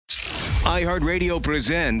iHeartRadio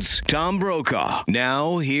presents Tom Brokaw.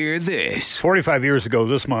 Now hear this. 45 years ago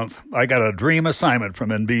this month, I got a dream assignment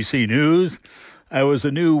from NBC News. I was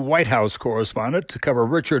a new White House correspondent to cover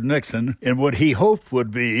Richard Nixon in what he hoped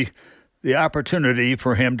would be the opportunity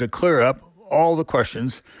for him to clear up all the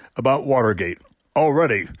questions about Watergate.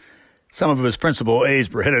 Already, some of his principal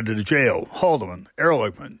aides were headed to jail: Haldeman,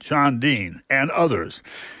 Ehrlichman, John Dean, and others.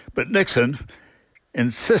 But Nixon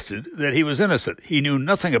insisted that he was innocent. He knew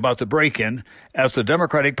nothing about the break-in at the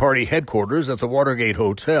Democratic Party headquarters at the Watergate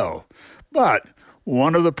Hotel. But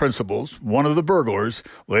one of the principals, one of the burglars,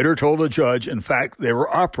 later told a judge, in fact, they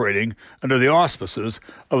were operating under the auspices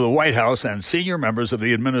of the White House and senior members of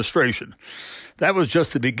the administration. That was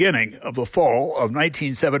just the beginning of the fall of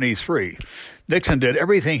 1973. Nixon did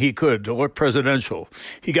everything he could to look presidential.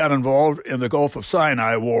 He got involved in the Gulf of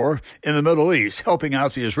Sinai war in the Middle East, helping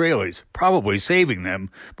out the Israelis, probably saving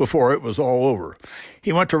them before it was all over.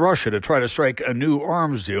 He went to Russia to try to strike a new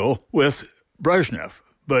arms deal with Brezhnev,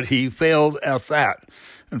 but he failed at that.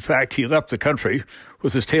 In fact, he left the country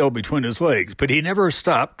with his tail between his legs, but he never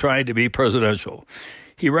stopped trying to be presidential.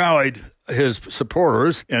 He rallied his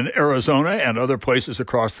supporters in Arizona and other places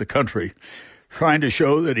across the country, trying to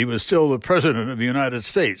show that he was still the president of the United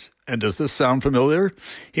States. And does this sound familiar?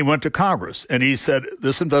 He went to Congress and he said,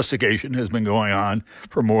 this investigation has been going on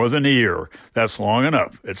for more than a year. That's long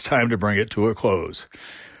enough. It's time to bring it to a close.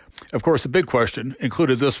 Of course, the big question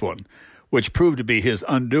included this one, which proved to be his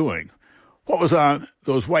undoing. What was on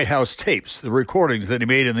those White House tapes, the recordings that he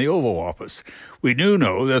made in the Oval Office? We do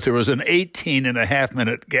know that there was an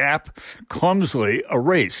 18-and-a-half-minute gap clumsily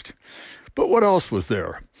erased. But what else was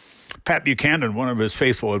there? Pat Buchanan, one of his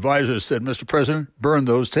faithful advisors, said, Mr. President, burn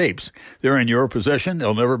those tapes. They're in your possession.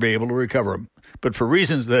 They'll never be able to recover them. But for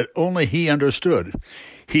reasons that only he understood,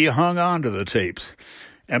 he hung on to the tapes.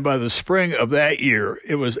 And by the spring of that year,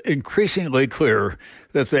 it was increasingly clear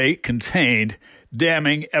that they contained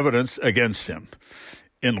damning evidence against him.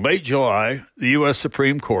 In late July, the U.S.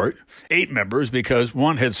 Supreme Court, 8 members, because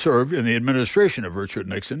one had served in the administration of Richard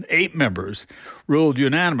Nixon, 8 members ruled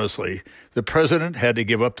unanimously the president had to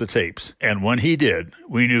give up the tapes. And when he did,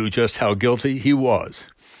 we knew just how guilty he was.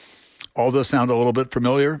 All this sound a little bit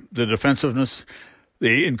familiar? The defensiveness,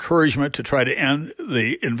 the encouragement to try to end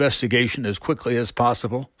the investigation as quickly as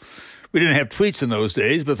possible. We didn't have tweets in those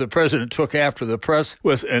days, but the president took after the press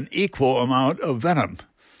with an equal amount of venom.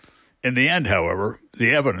 In the end, however,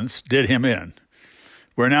 the evidence did him in.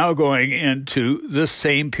 We're now going into this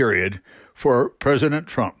same period for President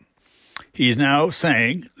Trump. He's now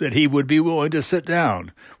saying that he would be willing to sit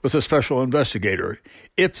down with a special investigator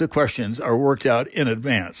if the questions are worked out in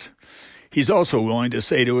advance. He's also willing to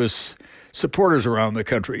say to his supporters around the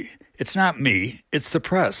country, it's not me, it's the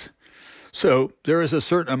press. So there is a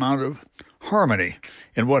certain amount of harmony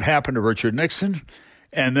in what happened to Richard Nixon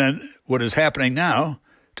and then what is happening now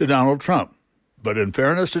to Donald Trump. But in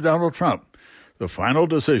fairness to Donald Trump, the final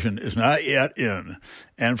decision is not yet in.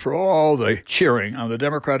 And for all the cheering on the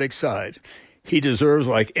Democratic side, he deserves,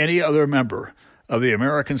 like any other member of the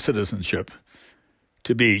American citizenship,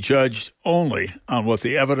 to be judged only on what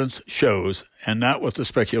the evidence shows and not what the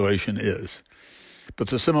speculation is. But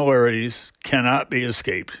the similarities cannot be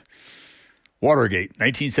escaped. Watergate,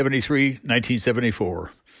 1973,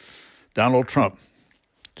 1974. Donald Trump,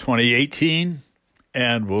 2018,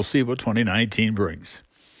 and we'll see what 2019 brings.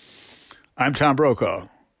 I'm Tom Brokaw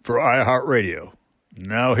for iHeartRadio.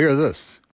 Now hear this.